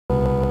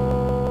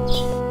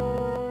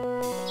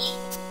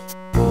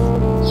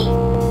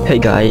Hey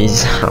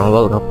guys,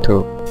 welcome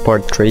to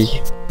part 3.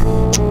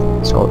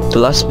 So the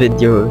last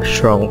video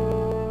shrunk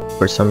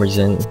for some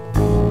reason.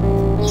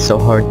 It's so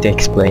hard to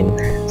explain,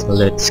 so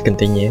let's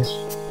continue.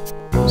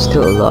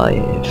 Still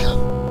alive.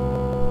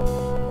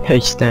 Hey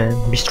Stahn,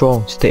 be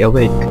strong, stay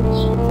awake.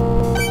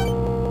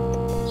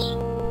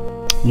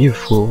 You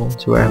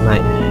fools, where am I?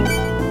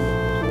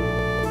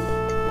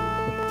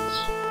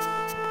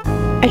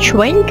 It's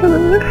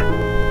winter!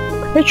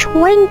 It's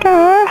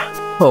winter!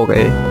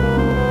 Okay.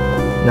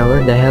 Now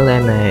where the hell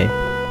am I?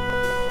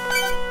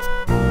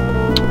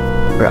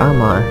 Where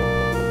am I?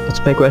 That's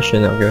my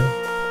question, okay?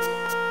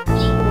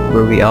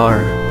 Where we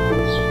are?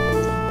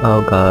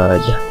 Oh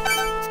god.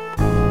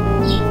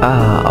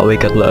 We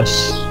got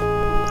lost.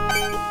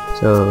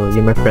 So,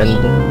 you're my friend.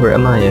 Where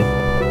am I?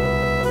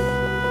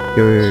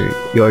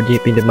 You're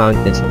deep in the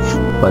mountains of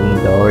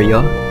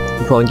Pandaria.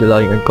 We found you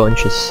lying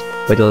unconscious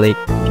by the lake,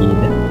 kid.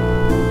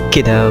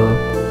 Kiddo,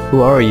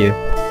 who are you?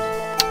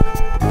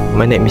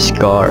 My name is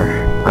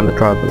Garr. I'm a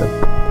traveler.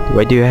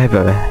 Why do you have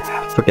a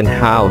freaking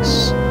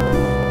house?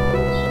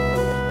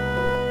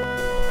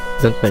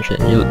 Don't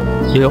mention it. You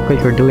look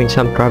like you're doing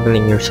some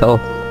traveling yourself.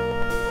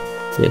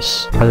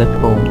 Yes, I left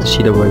home to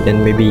see the world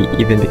and maybe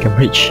even become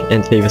rich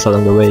and famous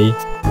along the way.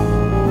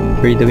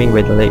 What are you doing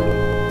by the lake?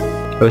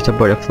 I was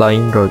aboard a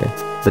flying dragon,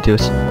 but it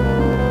was...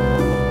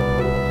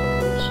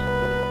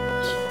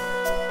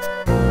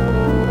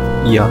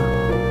 Yeah.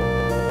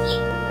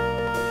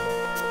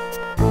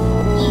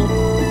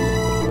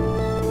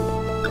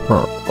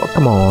 Oh,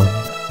 come on.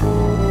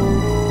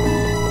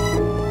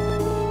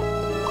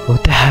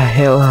 What the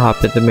hell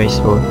happened to my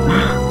sword?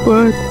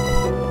 What?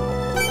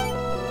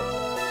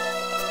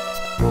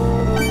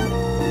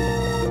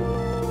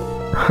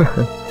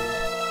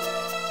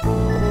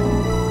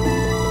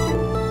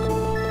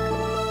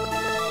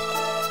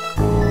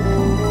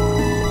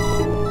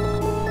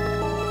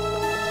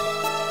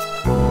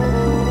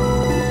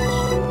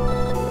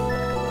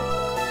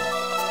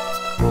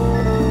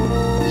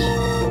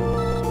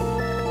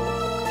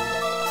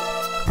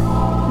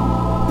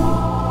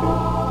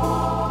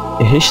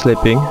 He's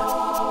sleeping.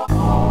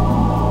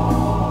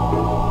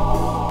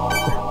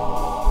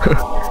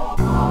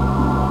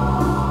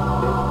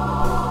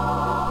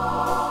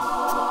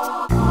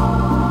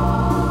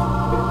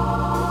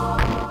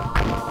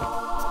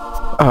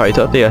 Oh, I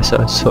thought he has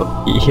a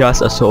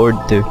sword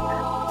too.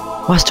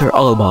 Master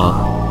Alba.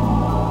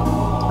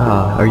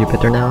 Are you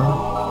better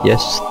now?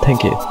 Yes,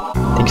 thank you.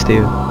 Thanks to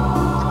you.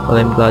 Well,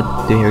 I'm glad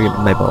to hear you,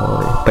 my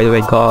boy. By the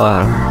way,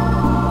 Garr.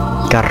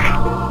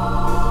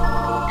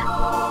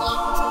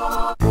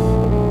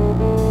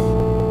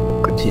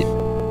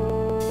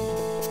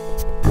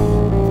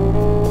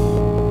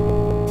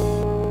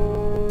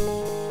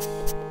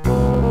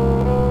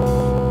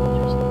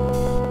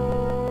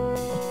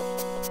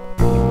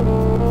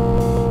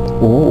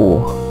 Oh.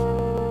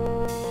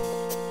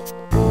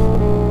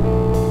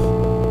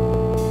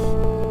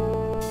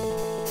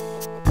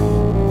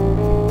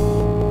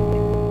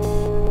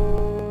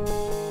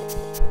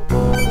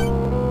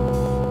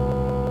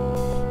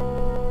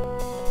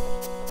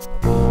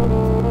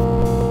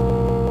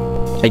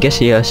 I guess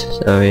he has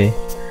a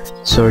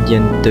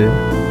Swordian too.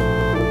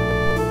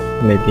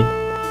 Maybe.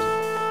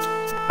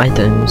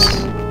 Items.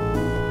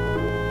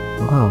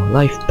 Wow,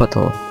 life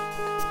bottle.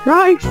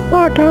 Life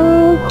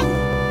bottle!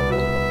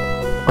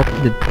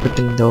 Open the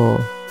freaking door.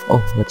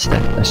 Oh, what's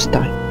that? A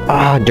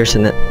star. There's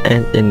an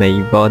ant in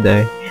my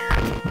body.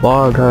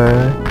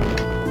 Okay,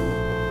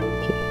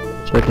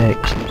 so what the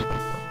heck is this?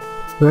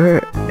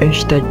 Where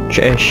is the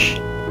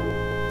chest?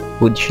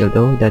 Wood shield.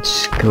 Oh,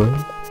 that's good.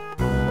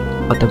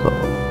 Audible.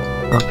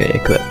 Okay,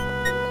 good.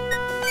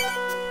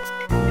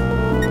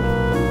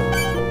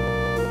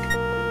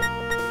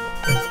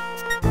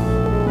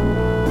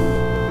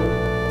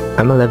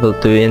 I'm a level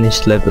 2 and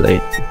he's level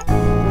 8.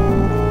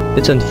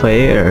 It's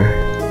unfair.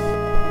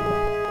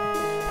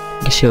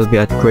 Guess he'll be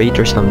at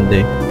greater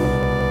someday.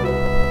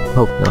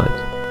 Hope not.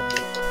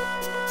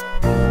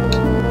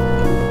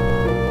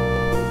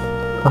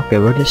 Okay,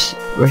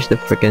 where's the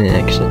freaking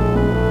exit?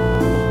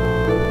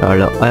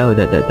 Hello. Oh,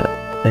 that.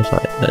 I saw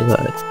it.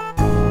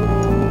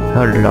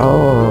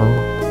 Hello.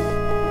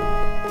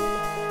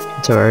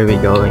 So where are we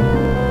going?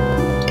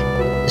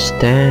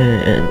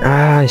 Stahn.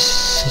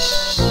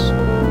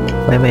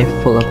 Why am I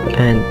full of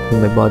ant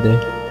in my body?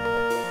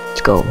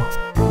 Let's go.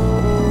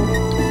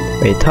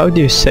 Wait, how do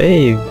you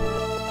save?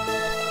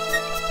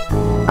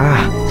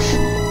 I'm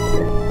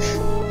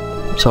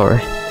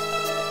sorry.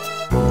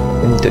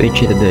 I need to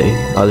eat it today.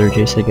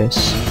 Allergies, I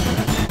guess.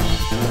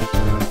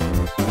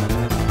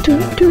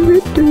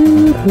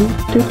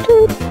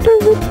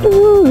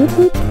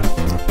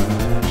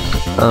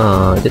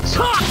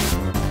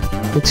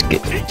 Let's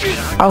get.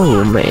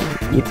 Oh man,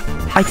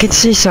 I can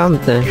see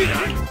something.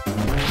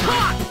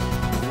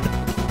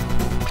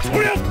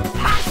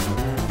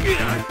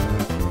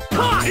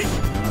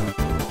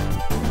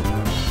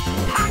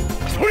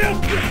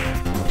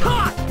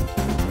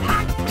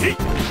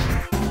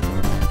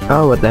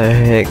 Oh, what the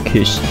heck,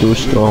 he's too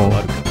strong.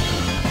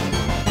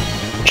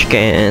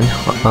 Chicken.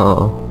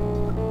 Oh.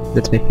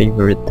 That's my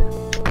favorite.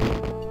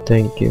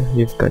 Thank you.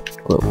 You've got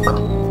cloak.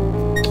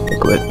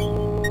 Equip.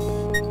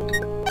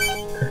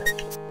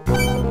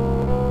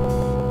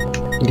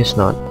 Guess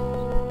not.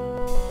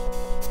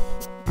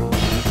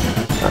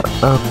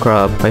 Oh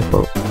crap, my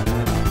fault.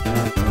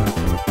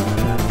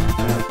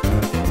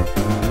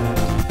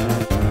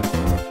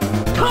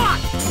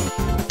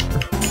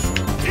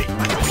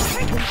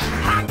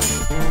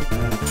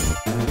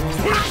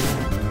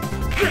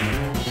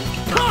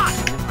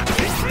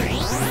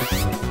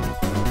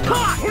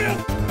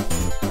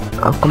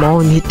 Oh come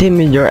on, hit him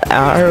with your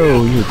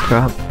arrow, you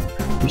crap.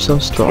 You're so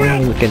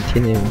strong, you can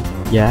hit him.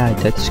 Yeah,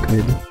 that's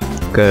good.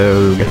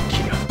 Good.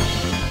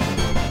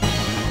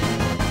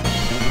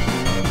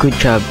 Good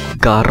job,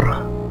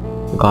 Garr.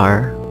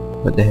 Garr.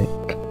 What the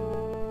heck?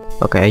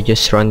 Okay, I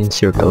just run in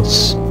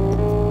circles.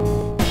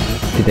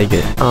 Did I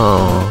get?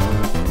 Oh,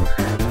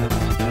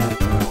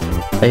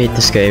 I hate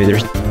this game.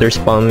 They're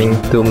spawning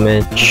too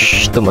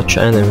much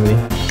enemy.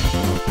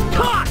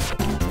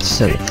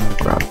 Son of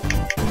crap.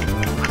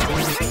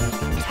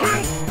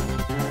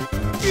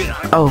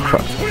 Oh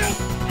crap.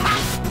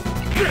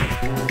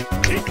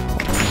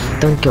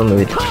 Don't kill me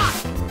with it.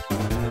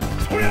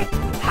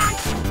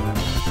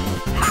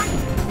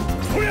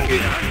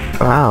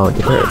 Wow,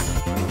 they hurt.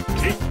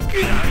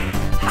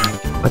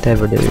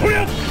 Whatever they do.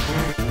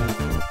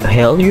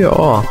 Hell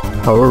yeah!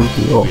 How are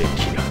you?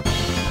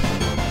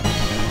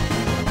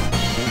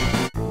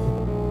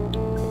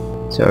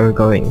 So we're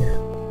going.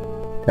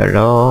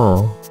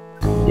 Hello.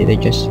 Did I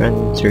just run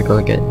in circle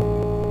again?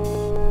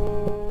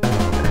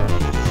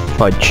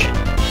 Fudge.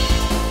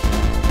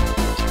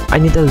 I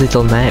need a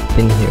little map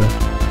in here.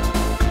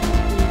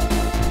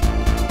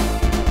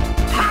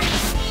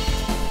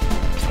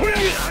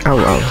 Oh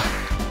wow.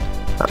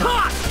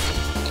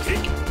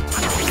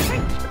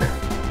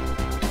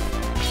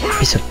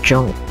 Piece of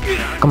junk.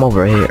 Come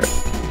over here.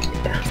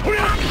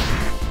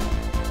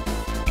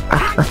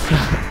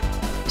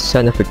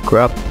 Son of a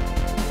crap.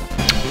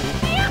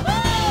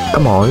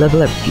 Come on,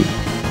 level up you.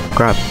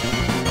 Crap.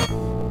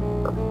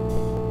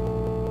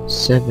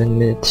 7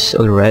 minutes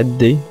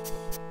already.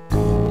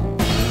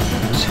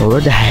 So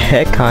where the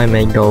heck am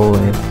I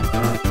going?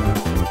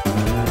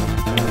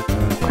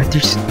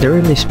 They're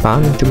really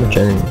spamming too much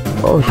enemy.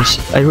 Oh, this,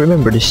 I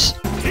remember this.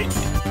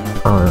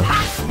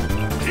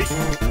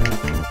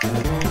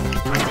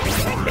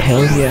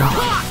 Hell yeah.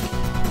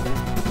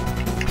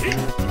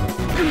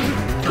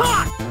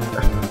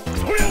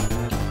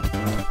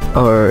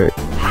 Or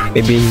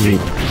maybe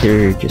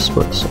they're just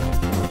what?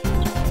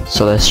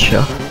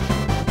 Celestia?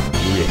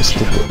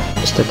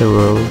 Is that the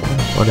world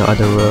or the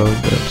other world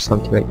or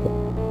something like that?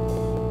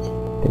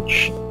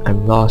 Which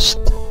I'm lost.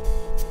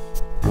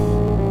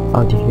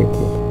 How do you hear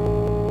me?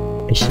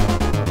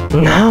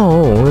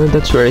 No,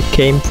 that's where it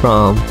came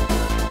from.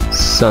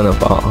 Son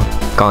of a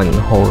gun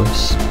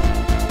horse.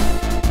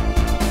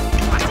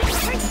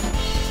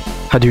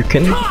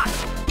 Hadouken?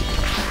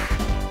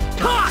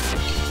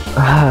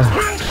 Ah,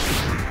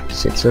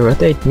 6 or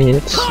 8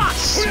 minutes.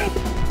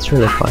 It's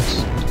really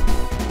fast.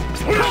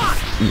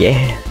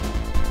 Yeah.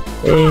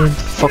 And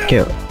fuck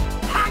you.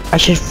 I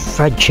should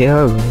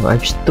fragile.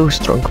 I'm too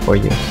strong for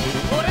you.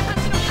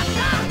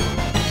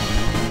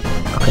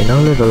 Okay, now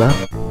level up.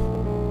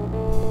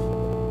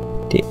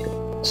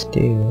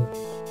 Still.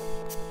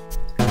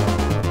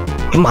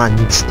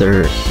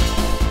 Monster.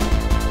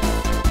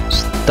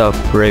 Stop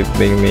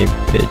raping me,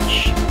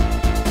 bitch.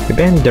 You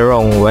went the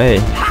wrong way.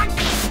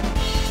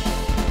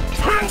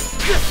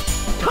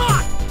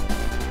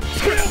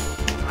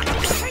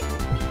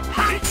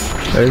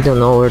 I really don't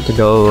know where to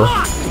go.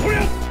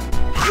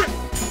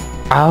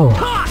 Ow!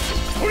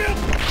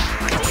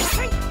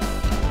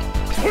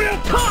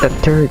 That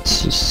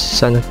hurts, you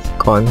son of a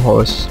con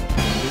horse.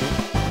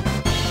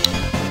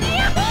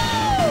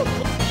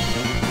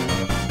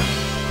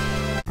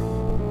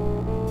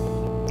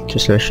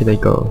 Just where should I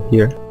go?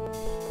 Here?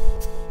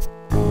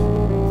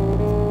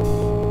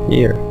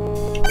 Here.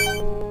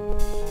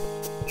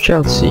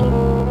 Chelsea.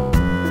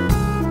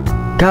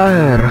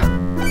 Garr!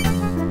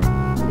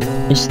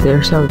 Is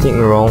there something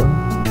wrong?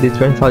 Did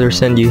grandfather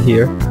send you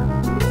here?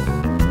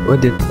 What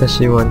does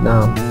he want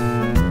now?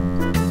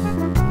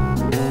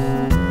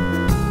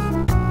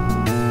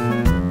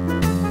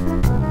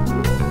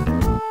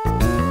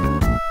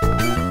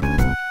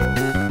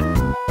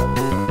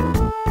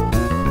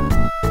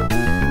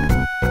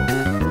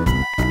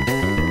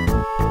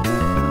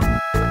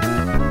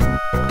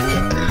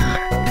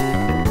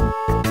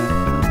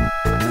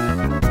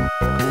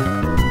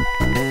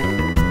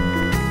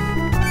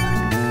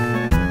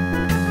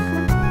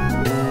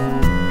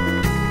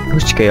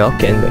 Who's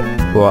kayaking there?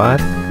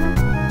 What?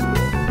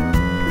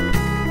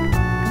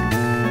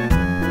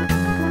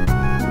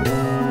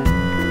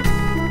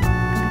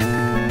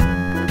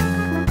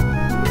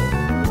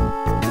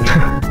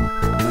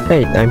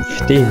 Hey, I'm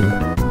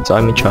 15, so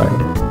I'm a child.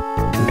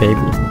 Baby.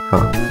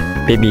 Huh.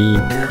 Baby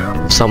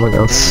of someone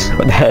else.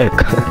 What the heck?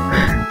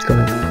 Let's go.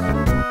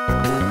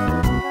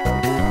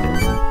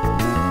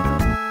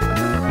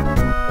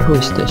 Who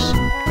is this?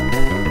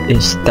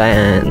 Is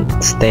Stahn.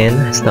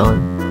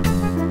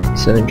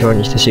 So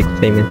Draconis to seek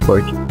fame and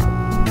fortune.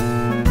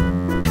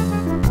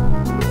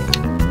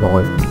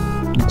 Okay.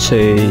 Let's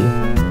say...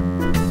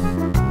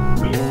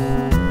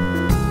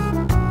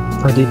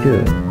 How do you do?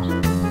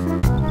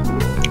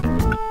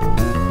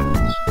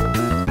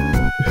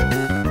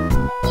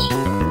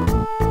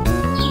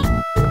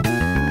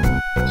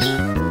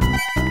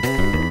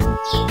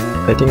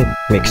 I think it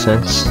makes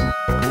sense.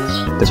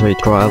 That's why you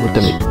travel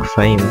to make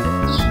fame.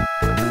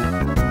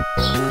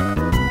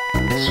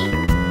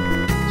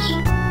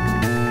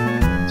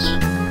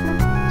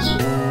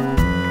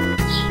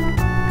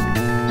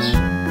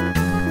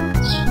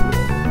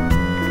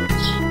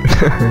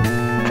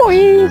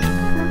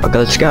 Okay,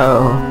 let's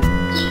go.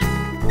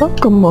 Oh,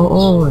 come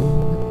on.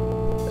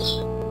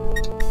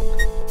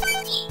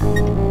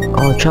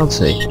 Oh,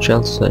 Chelsea.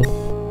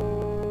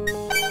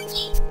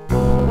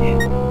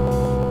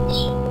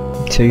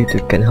 So you two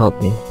can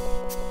help me.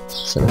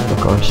 Son of a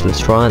gosh,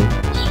 let's run.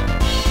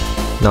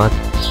 Not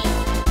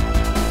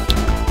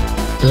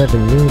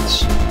 11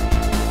 minutes.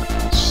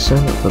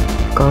 Son of a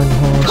gun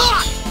horse.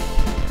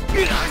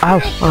 Ow!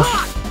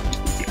 Oh.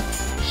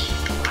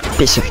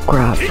 Piece of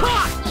crap.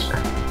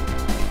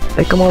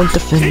 I come on,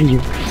 defend you.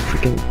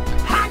 Freaking.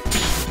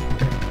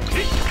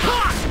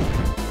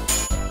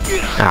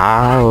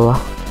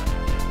 Ow.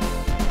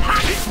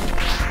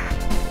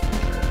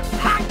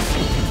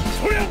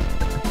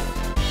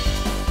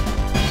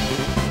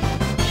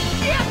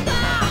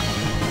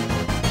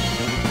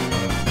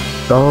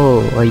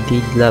 Oh, I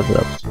did level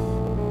up.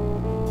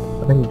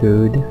 I'm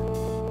good.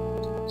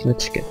 So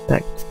let's get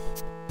back.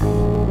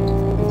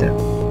 There.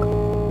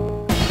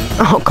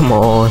 Oh, come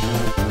on.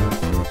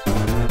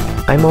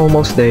 I'm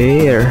almost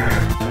there.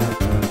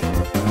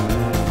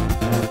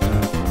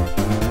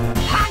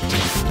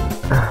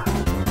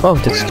 Oh,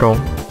 that's strong.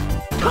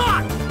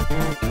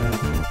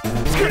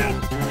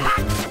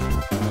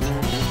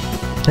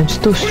 I'm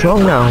too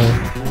strong now.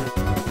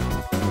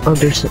 Oh,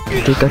 they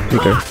got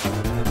bigger.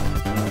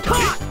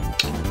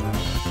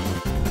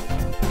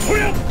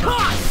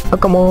 Oh,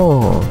 come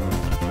on.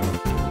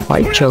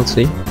 Fight,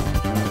 Chelsea.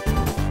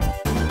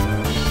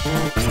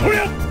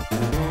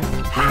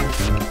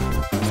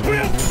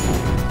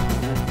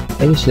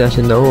 I guess he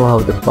doesn't know how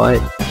to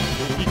fight.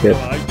 Yep.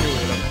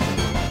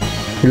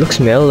 He looks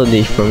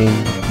Melody from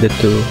the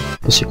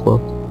sequel.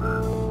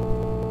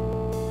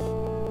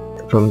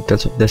 From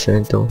Tales of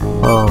Destiny 2.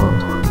 Oh.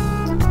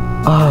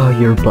 Ah,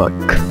 you're back.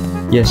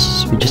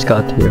 Yes, we just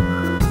got here.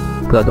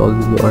 Glad all of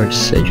you are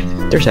safe.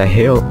 There's a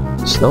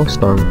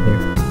snowstorm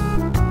here.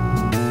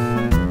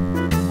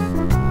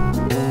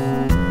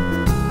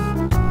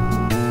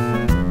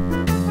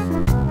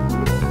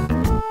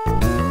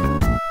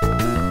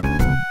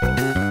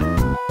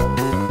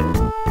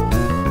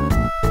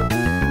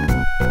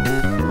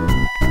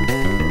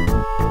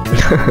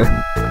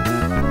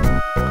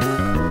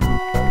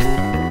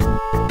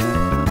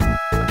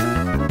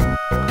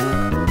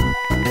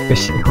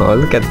 Oh,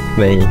 look at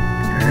me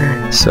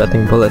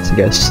sweating bullets, I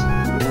guess.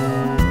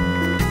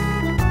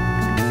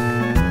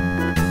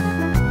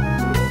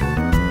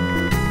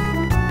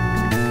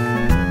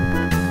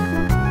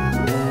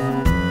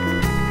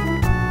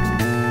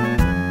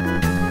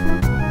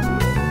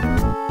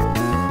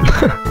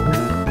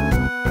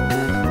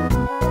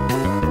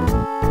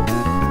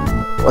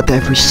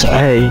 Whatever you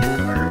say.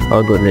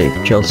 Oh, good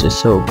night. Chelsea's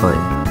so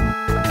kind.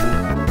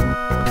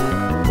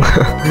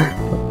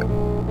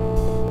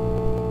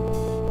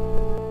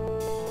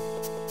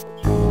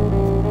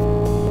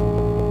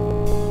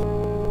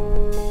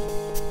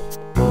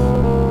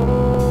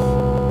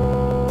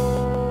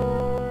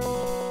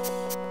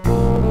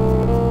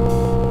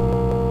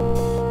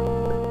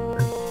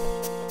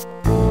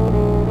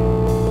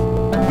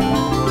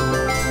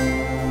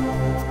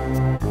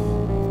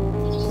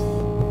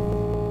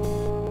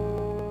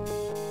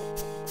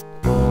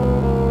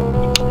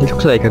 He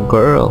looks like a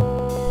girl.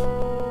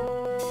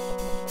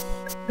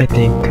 I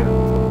think.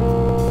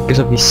 Because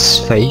of his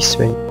face,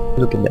 when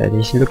look at that,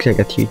 he looks like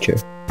a teacher.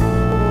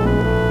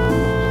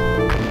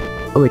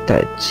 Oh wait,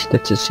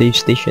 that's a save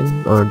station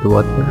or the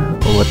water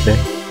or what the?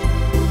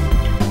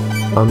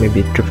 Oh,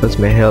 maybe it triples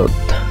my health.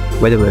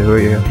 By the way, where are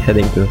you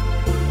heading to?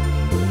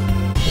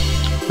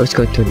 Let's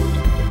go to.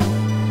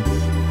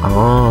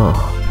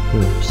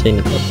 Saying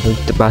it. We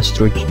need to pass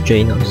through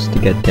Draconis to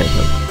get them.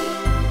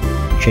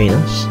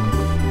 Draconis?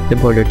 The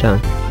border town.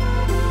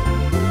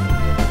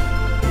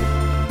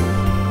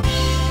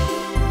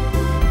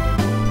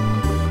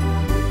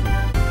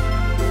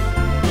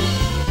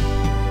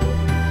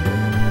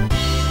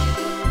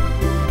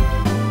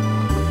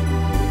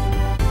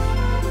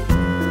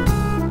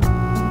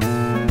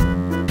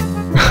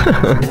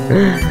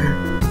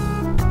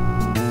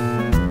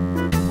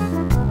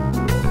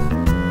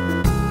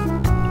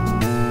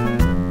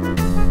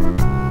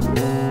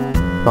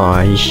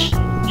 Oh,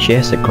 she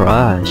has a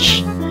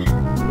crush.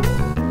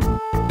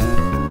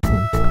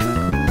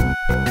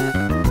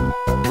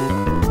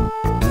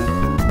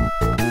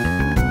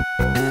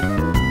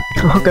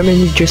 How come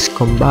you just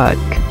come back?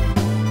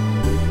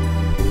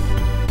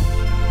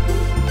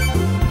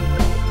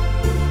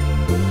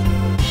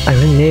 I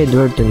need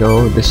where to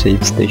know the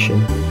save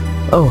station.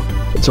 Oh,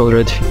 it's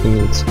already 15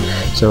 minutes.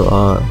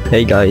 So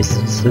hey guys,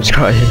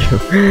 subscribe.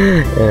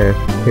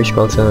 Here's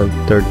Call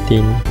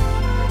 13.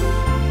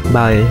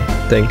 Bye.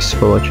 Thanks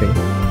for watching.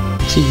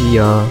 See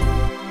ya.